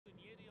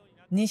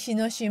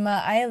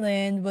Nishinoshima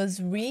Island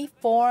was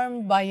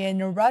reformed by an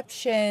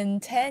eruption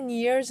 10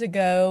 years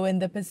ago in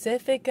the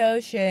Pacific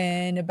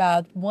Ocean,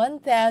 about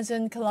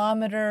 1,000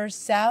 kilometers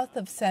south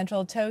of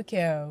central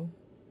Tokyo.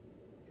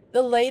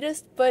 The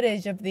latest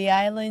footage of the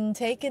island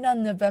taken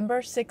on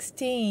November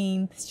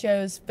 16th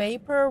shows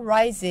vapor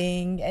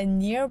rising and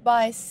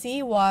nearby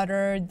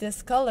seawater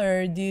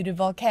discolored due to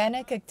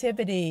volcanic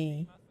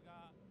activity.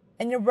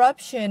 An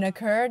eruption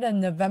occurred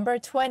on November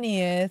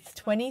 20th,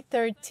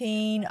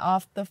 2013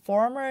 off the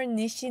former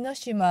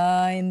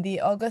Nishinoshima in the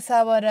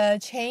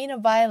Ogasawara chain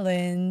of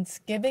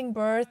islands, giving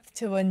birth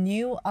to a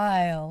new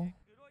isle.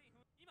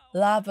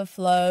 Lava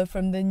flow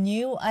from the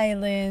new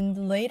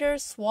island later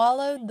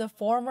swallowed the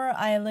former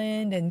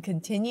island and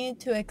continued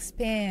to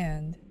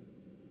expand.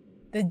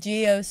 The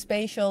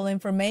Geospatial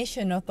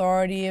Information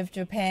Authority of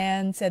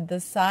Japan said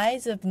the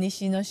size of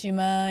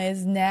Nishinoshima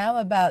is now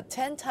about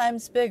 10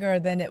 times bigger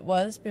than it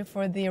was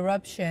before the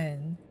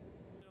eruption.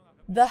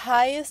 The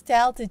highest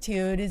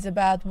altitude is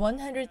about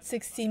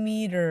 160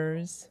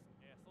 meters.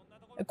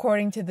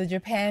 According to the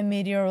Japan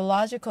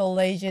Meteorological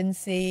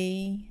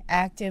Agency,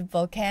 active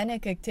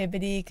volcanic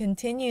activity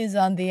continues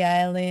on the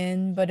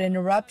island, but an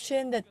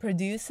eruption that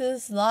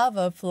produces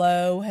lava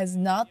flow has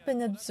not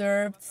been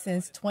observed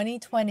since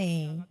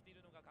 2020.